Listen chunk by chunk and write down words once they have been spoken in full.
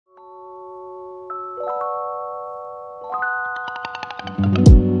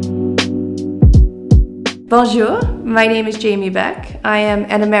Bonjour, my name is Jamie Beck. I am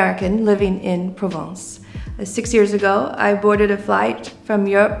an American living in Provence. 6 years ago, I boarded a flight from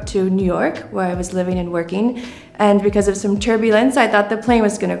Europe to New York, where I was living and working, and because of some turbulence, I thought the plane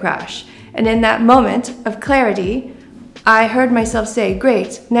was going to crash. And in that moment of clarity, I heard myself say,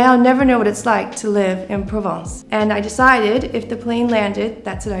 great, now I'll never know what it's like to live in Provence. And I decided if the plane landed,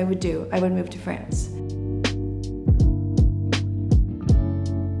 that's what I would do. I would move to France.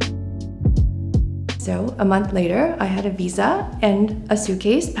 So a month later, I had a visa and a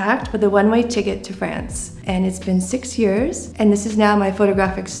suitcase packed with a one-way ticket to France. And it's been 6 years, and this is now my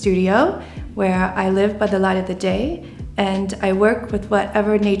photographic studio, where I live by the light of the day, and I work with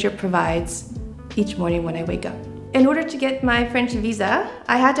whatever nature provides each morning when I wake up. In order to get my French visa,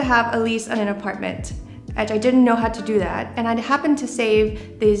 I had to have a lease on an apartment. And I didn't know how to do that, and I happened to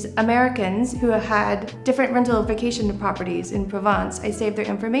save these Americans who had different rental vacation properties in Provence. I saved their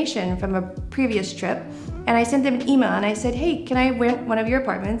information from a previous trip, and I sent them an email and I said, hey, can I rent one of your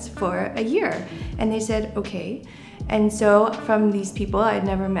apartments for a year? And they said, okay. And so from these people I'd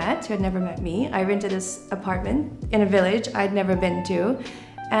never met, who had never met me, I rented this apartment in a village I'd never been to.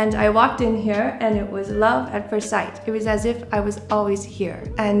 And I walked in here and it was love at first sight. It was as if I was always here.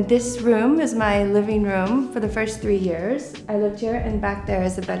 And this room is my living room for the first 3 years. I lived here, and back there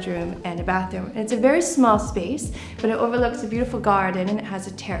is a bedroom and a bathroom. And it's a very small space, but it overlooks a beautiful garden and it has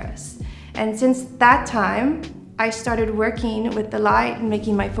a terrace. And since that time, I started working with the light and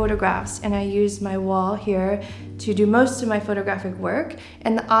making my photographs, and I use my wall here to do most of my photographic work,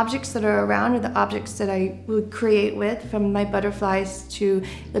 and the objects that are around are the objects that I would create with, from my butterflies to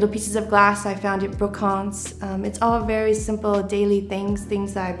little pieces of glass I found at brocantes. It's all very simple daily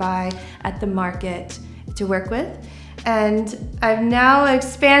things that I buy at the market to work with. And I've now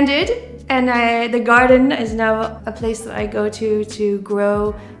expanded, and the garden is now a place that I go to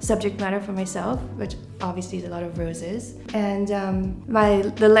grow subject matter for myself, which obviously is a lot of roses. And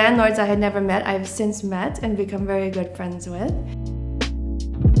the landlords I had never met, I've since met and become very good friends with.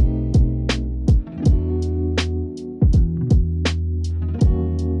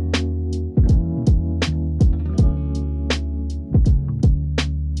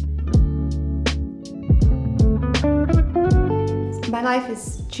 My life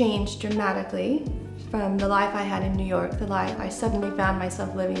has changed dramatically from the life I had in New York, the life I suddenly found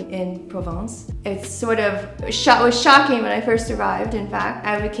myself living in Provence. It sort of was shocking when I first arrived, in fact.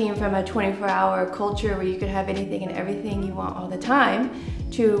 I came from a 24-hour culture where you could have anything and everything you want all the time,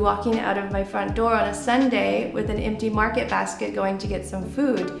 to walking out of my front door on a Sunday with an empty market basket going to get some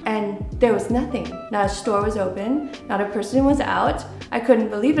food. And there was nothing. Not a store was open, not a person was out. I couldn't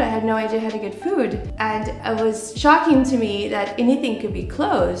believe it. I had no idea how to get food. And it was shocking to me that anything could be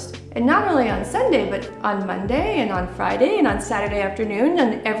closed. And not only on Sunday, but on Monday and on Friday and on Saturday afternoon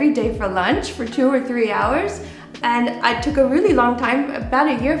and every day for lunch for 2 or 3 hours. And it took a really long time, about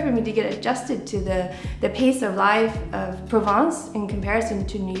a year, for me to get adjusted to the pace of life of Provence in comparison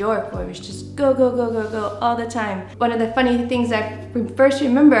to New York, where it was just go, go, go, go, go all the time. One of the funny things I first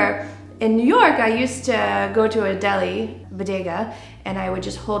remember, in New York, I used to go to a deli, bodega, and I would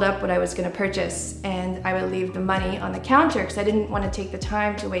just hold up what I was going to purchase, and I would leave the money on the counter because I didn't want to take the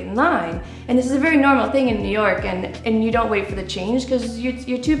time to wait in line. And this is a very normal thing in New York, and you don't wait for the change because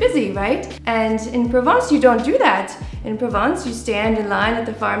you're too busy, right? And in Provence, you don't do that. In Provence, you stand in line at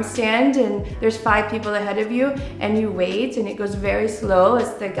the farm stand, and there's 5 people ahead of you, and you wait, and it goes very slow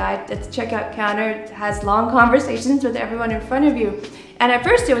as the guy at the checkout counter has long conversations with everyone in front of you. And at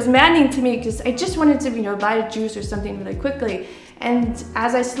first it was maddening to me because I just wanted to, buy a juice or something really quickly. And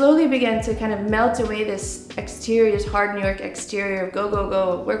as I slowly began to kind of melt away this exterior, this hard New York exterior of go, go,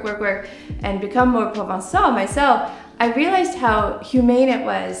 go, work, work, work, and become more Provençal myself, I realized how humane it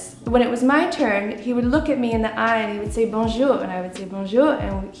was. When it was my turn, he would look at me in the eye and he would say bonjour, and I would say bonjour,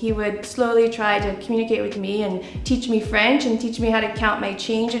 and he would slowly try to communicate with me and teach me French and teach me how to count my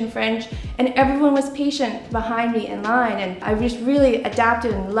change in French. And everyone was patient behind me in line, and I just really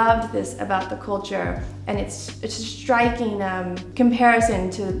adapted and loved this about the culture. And it's a striking comparison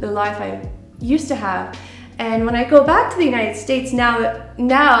to the life I used to have. And when I go back to the United States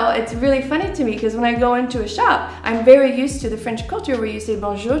now it's really funny to me, because when I go into a shop, I'm very used to the French culture where you say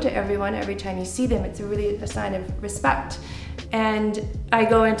bonjour to everyone every time you see them. It's really a sign of respect. And I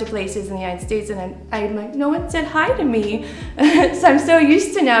go into places in the United States and I'm like, no one said hi to me. So I'm so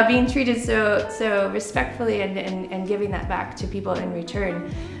used to now being treated so respectfully and giving that back to people in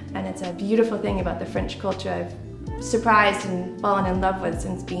return. And it's a beautiful thing about the French culture I've surprised and fallen in love with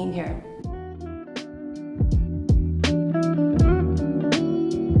since being here.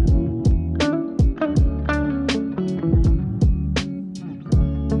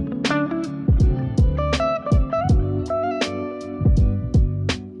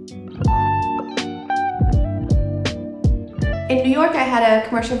 I had a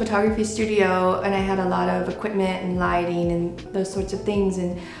commercial photography studio and I had a lot of equipment and lighting and those sorts of things,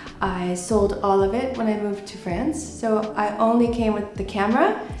 and I sold all of it when I moved to France. So I only came with the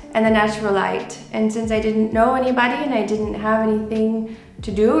camera and the natural light. And since I didn't know anybody and I didn't have anything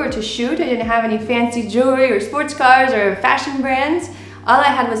to do or to shoot, I didn't have any fancy jewelry or sports cars or fashion brands, all I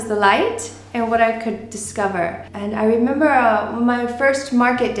had was the light and what I could discover. And I remember my first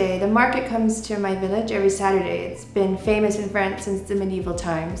market day. The market comes to my village every Saturday. It's been famous in France since the medieval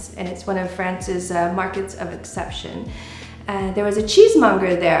times, and it's one of France's markets of exception. There was a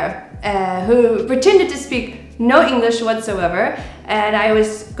cheesemonger there who pretended to speak no English whatsoever, and I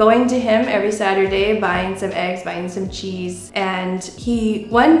was going to him every Saturday buying some eggs, buying some cheese, and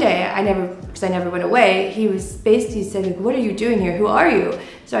one day, because I never went away, he said, "What are you doing here? Who are you?"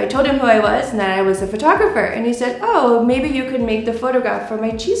 So I told him who I was and that I was a photographer, and he said, "Oh, maybe you could make the photograph for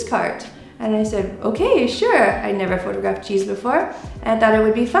my cheese cart." And I said, "Okay, sure." I never photographed cheese before, and I thought it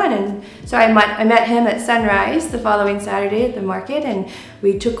would be fun. And so I met him at sunrise the following Saturday at the market, and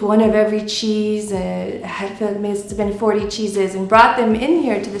we took one of every cheese, it must have been 40 cheeses, and brought them in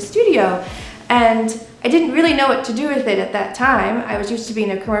here to the studio. And I didn't really know what to do with it at that time. I was used to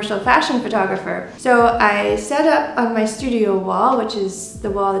being a commercial fashion photographer. So I set up on my studio wall, which is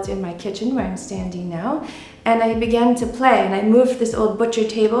the wall that's in my kitchen where I'm standing now, and I began to play, and I moved this old butcher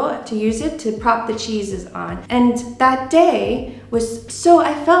table to use it to prop the cheeses on. And that day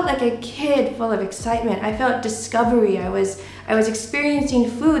I felt like a kid full of excitement. I felt discovery. I was experiencing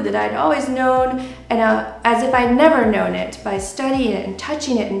food that I'd always known, and as if I'd never known it, by studying it and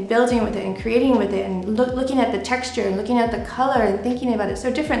touching it and building with it and creating with it and looking at the texture and looking at the color and thinking about it so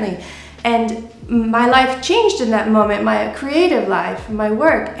differently. And my life changed in that moment, my creative life, my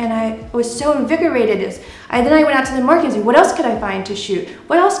work, and I was so invigorated. Then I went out to the market and said, what else could I find to shoot?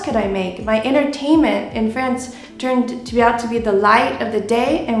 What else could I make? My entertainment in France turned out to be the light of the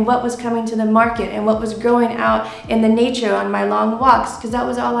day and what was coming to the market and what was growing out in the nature on my long walks, because that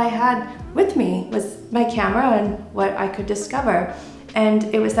was all I had with me, was my camera and what I could discover. And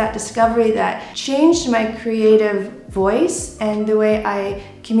it was that discovery that changed my creative voice and the way I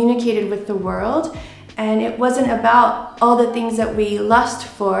communicated with the world. And it wasn't about all the things that we lust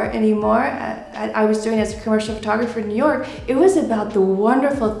for anymore. I was doing as a commercial photographer in New York. It was about the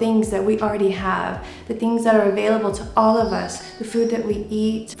wonderful things that we already have, the things that are available to all of us, the food that we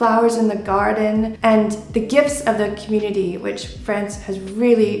eat, flowers in the garden, and the gifts of the community, which France has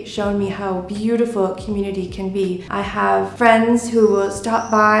really shown me how beautiful community can be. I have friends who will stop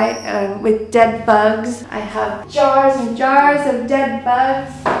by with dead bugs. I have jars and jars of dead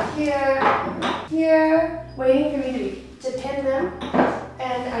bugs here, waiting for me to pin them.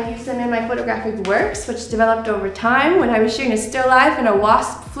 And I use them in my photographic works, which developed over time. When I was shooting a still life and a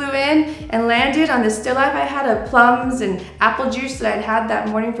wasp flew in and landed on the still life, I had plums and apple juice that I'd had that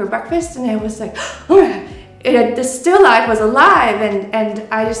morning for breakfast, and I was like, oh my God. The still life was alive, and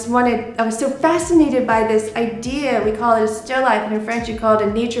I was so fascinated by this idea. We call it a still life, and in French you call it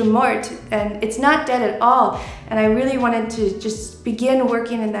a nature morte, and it's not dead at all. And I really wanted to just begin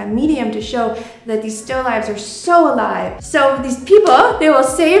working in that medium to show that these still lives are so alive. So these people, they will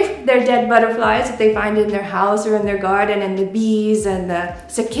save their dead butterflies that they find in their house or in their garden, and the bees and the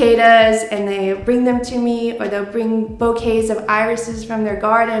cicadas, and they bring them to me, or they'll bring bouquets of irises from their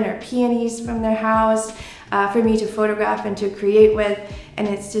garden or peonies from their house for me to photograph and to create with. And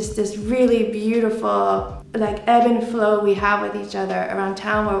it's just this really beautiful like ebb and flow we have with each other around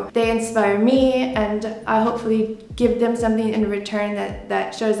town, where they inspire me and I hopefully give them something in return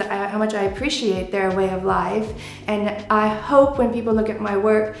that shows how much I appreciate their way of life. And I hope when people look at my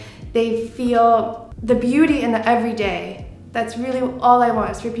work, they feel the beauty in the everyday. That's really all I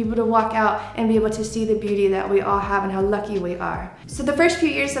want, is for people to walk out and be able to see the beauty that we all have and how lucky we are. So the first few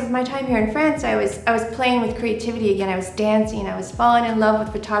years of my time here in France, I was playing with creativity again. I was dancing. I was falling in love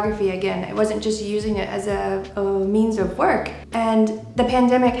with photography again. I wasn't just using it as a means of work. And the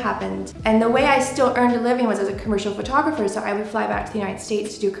pandemic happened. And the way I still earned a living was as a commercial photographer, so I would fly back to the United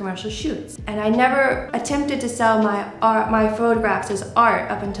States to do commercial shoots. And I never attempted to sell my photographs as art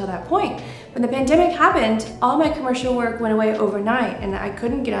up until that point. When the pandemic happened, all my commercial work went away overnight, and I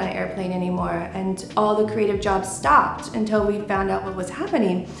couldn't get on an airplane anymore, and all the creative jobs stopped until we found out what was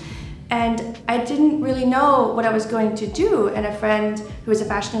happening. And I didn't really know what I was going to do. And a friend who was a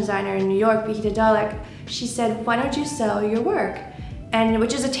fashion designer in New York, she said, why don't you sell your work? And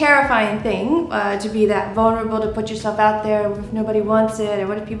which is a terrifying thing, to be that vulnerable, to put yourself out there if nobody wants it, or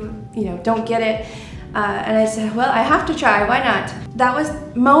what if people don't get it. And I said, well, I have to try, why not?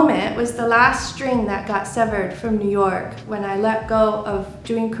 That moment was the last string that got severed from New York, when I let go of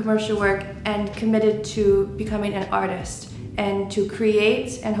doing commercial work and committed to becoming an artist and to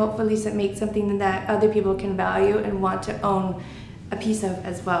create and hopefully make something that other people can value and want to own a piece of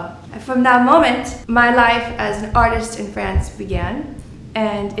as well. From that moment, my life as an artist in France began,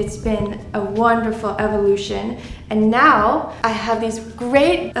 and it's been a wonderful evolution. And now I have these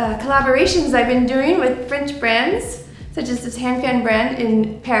great collaborations I've been doing with French brands, such as this hand fan brand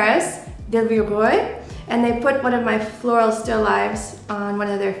in Paris, Del Villeroy, and they put one of my floral still lifes on one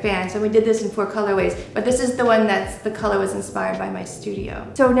of their fans. And we did this in 4 colorways, but this is the one the color was inspired by my studio.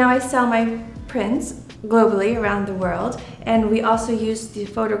 So now I sell my prints globally around the world, and we also use the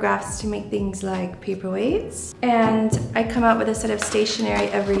photographs to make things like paperweights, and I come out with a set of stationery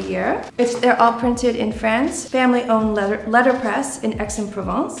every year. They're all printed in France, family-owned letterpress in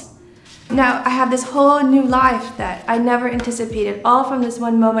Aix-en-Provence. Now I have this whole new life that I never anticipated, all from this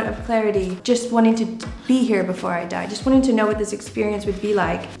one moment of clarity, just wanting to be here before I die, just wanting to know what this experience would be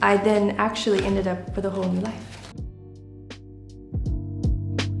like. I then actually ended up with a whole new life.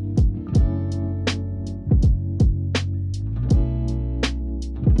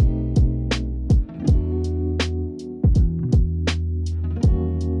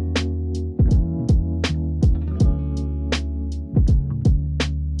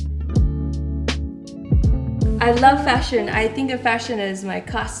 I love fashion. I think of fashion as my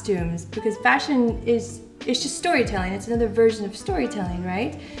costumes, because fashion it's just storytelling. It's another version of storytelling,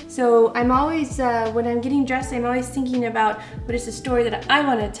 right? So I'm always, when I'm getting dressed, I'm always thinking about what is the story that I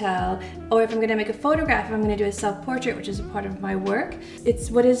want to tell, or if I'm going to make a photograph, if I'm going to do a self-portrait, which is a part of my work.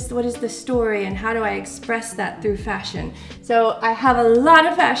 It's what is the story and how do I express that through fashion. So I have a lot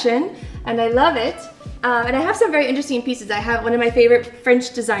of fashion and I love it. And I have some very interesting pieces. I have one of my favorite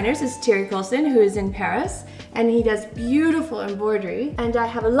French designers is Thierry Colson, who is in Paris, and he does beautiful embroidery. And I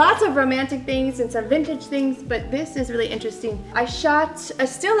have lots of romantic things and some vintage things, but this is really interesting. I shot a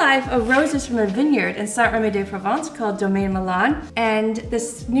still life of roses from a vineyard in Saint-Remy de Provence called Domaine Milan, and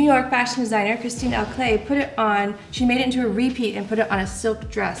this New York fashion designer, Christine Alclay, put it on, she made it into a repeat and put it on a silk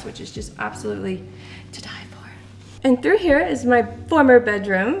dress, which is just absolutely to die for. And through here is my former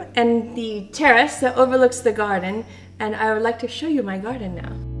bedroom and the terrace that overlooks the garden, and I would like to show you my garden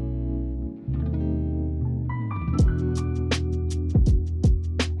now.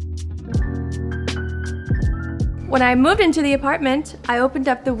 When I moved into the apartment, I opened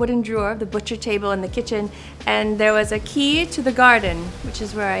up the wooden drawer of the butcher table in the kitchen, and there was a key to the garden, which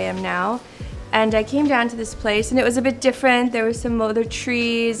is where I am now. And I came down to this place and it was a bit different. There were some other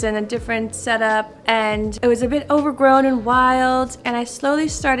trees and a different setup, and it was a bit overgrown and wild, and I slowly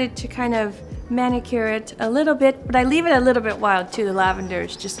started to kind of manicure it a little bit, but I leave it a little bit wild too. The lavender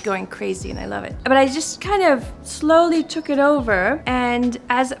is just going crazy and I love it. But I just kind of slowly took it over, and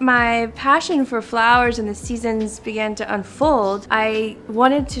as my passion for flowers and the seasons began to unfold, I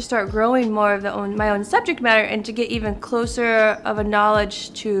wanted to start growing more of my own subject matter and to get even closer of a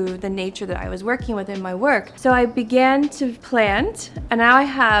knowledge to the nature that I was working with in my work. So I began to plant, and now I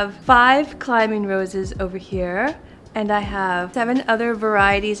have 5 climbing roses over here. And I have 7 other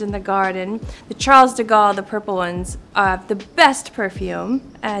varieties in the garden. The Charles de Gaulle, the purple ones, are the best perfume.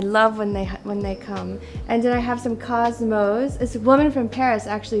 I love when they come. And then I have some cosmos. It's a woman from Paris,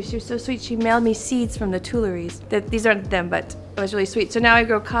 actually. She was so sweet. She mailed me seeds from the Tuileries. These aren't them, but it was really sweet. So now I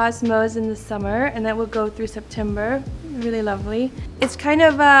grow cosmos in the summer, and that will go through September. Really lovely. It's kind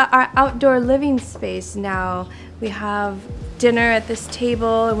of our outdoor living space now. We have dinner at this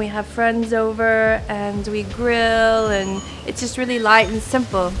table, and we have friends over, and we grill, and it's just really light and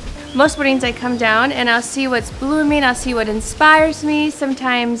simple. Most mornings I come down and I'll see what's blooming, I'll see what inspires me.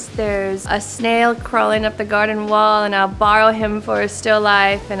 Sometimes there's a snail crawling up the garden wall and I'll borrow him for a still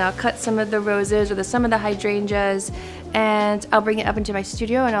life, and I'll cut some of the roses or some of the hydrangeas, and I'll bring it up into my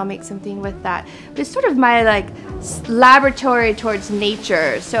studio and I'll make something with that. But it's sort of my laboratory towards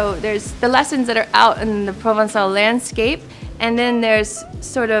nature. So there's the lessons that are out in the Provençal landscape, and then there's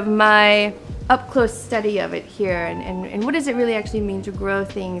sort of my up-close study of it here, and what does it really actually mean to grow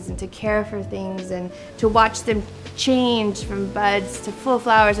things and to care for things and to watch them change from buds to full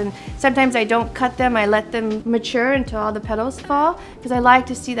flowers. And sometimes I don't cut them, I let them mature until all the petals fall, because I like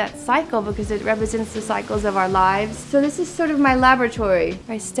to see that cycle because it represents the cycles of our lives. So this is sort of my laboratory.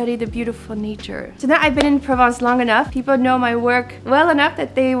 I study the beautiful nature. So now I've been in Provence long enough, people know my work well enough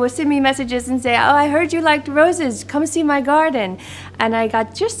that they will send me messages and say, oh, I heard you liked roses, come see my garden. And I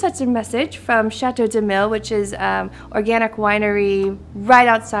got just such a message from Chateau de Mille, which is organic winery right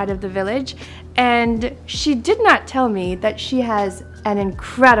outside of the village. And she did not tell me that she has an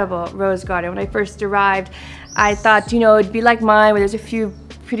incredible rose garden. When I first arrived, I thought, you know, it'd be like mine, where there's a few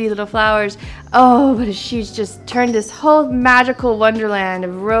pretty little flowers. Oh, but she's just turned this whole magical wonderland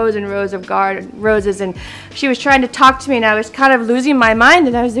of rows and rows of roses, and she was trying to talk to me, and I was kind of losing my mind,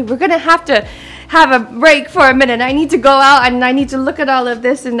 and I was like, we're gonna have to have a break for a minute. I need to go out and I need to look at all of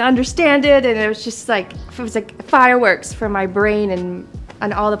this and understand it, and it was just like, it was like fireworks for my brain and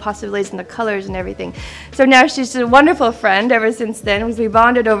all the possibilities and the colors and everything. So now she's a wonderful friend ever since then, because we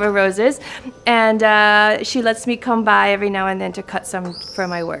bonded over roses, and she lets me come by every now and then to cut some for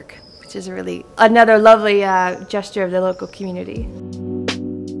my work, which is really another lovely gesture of the local community.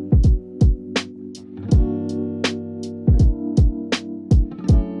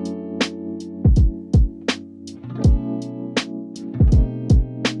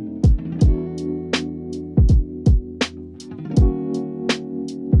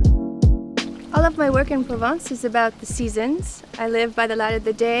 All of my work in Provence is about the seasons. I live by the light of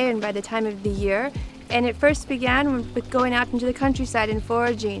the day and by the time of the year. And it first began with going out into the countryside and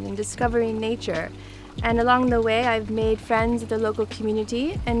foraging and discovering nature. And along the way, I've made friends with the local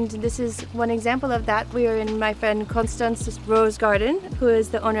community. And this is one example of that. We are in my friend Constance's rose garden, who is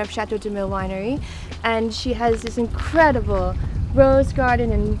the owner of Chateau de Mille Winery. And she has this incredible rose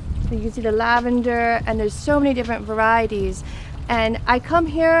garden, and you can see the lavender, and there's so many different varieties. And I come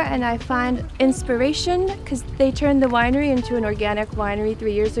here and I find inspiration, because they turned the winery into an organic winery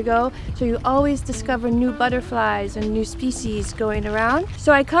 3 years ago. So you always discover new butterflies and new species going around.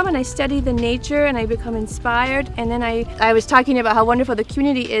 So I come and I study the nature and I become inspired. And then I was talking about how wonderful the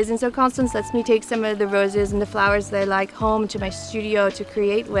community is. And so Constance lets me take some of the roses and the flowers that I like home to my studio to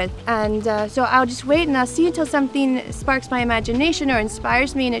create with. And so I'll just wait and I'll see until something sparks my imagination or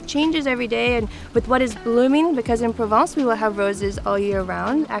inspires me. And it changes every day and with what is blooming, because in Provence we will have roses all year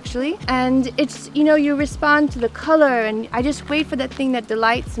round, actually. And it's, you know, you respond to the color, and I just wait for that thing that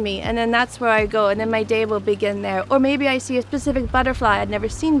delights me, and then that's where I go, and then my day will begin there. Or maybe I see a specific butterfly I'd never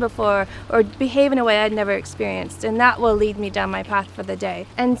seen before, or behave in a way I'd never experienced, and that will lead me down my path for the day.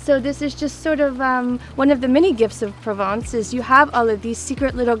 And so this is just sort of one of the many gifts of Provence, is you have all of these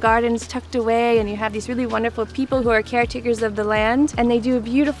secret little gardens tucked away, and you have these really wonderful people who are caretakers of the land, and they do a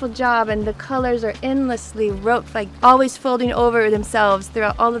beautiful job, and the colors are endlessly like always folding over themselves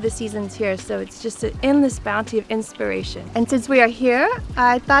throughout all of the seasons here. So it's just an endless bounty of inspiration. And since we are here,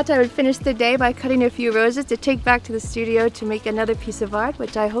 I thought I would finish the day by cutting a few roses to take back to the studio to make another piece of art,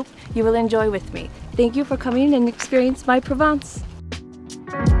 which I hope you will enjoy with me. Thank you for coming and experience my Provence.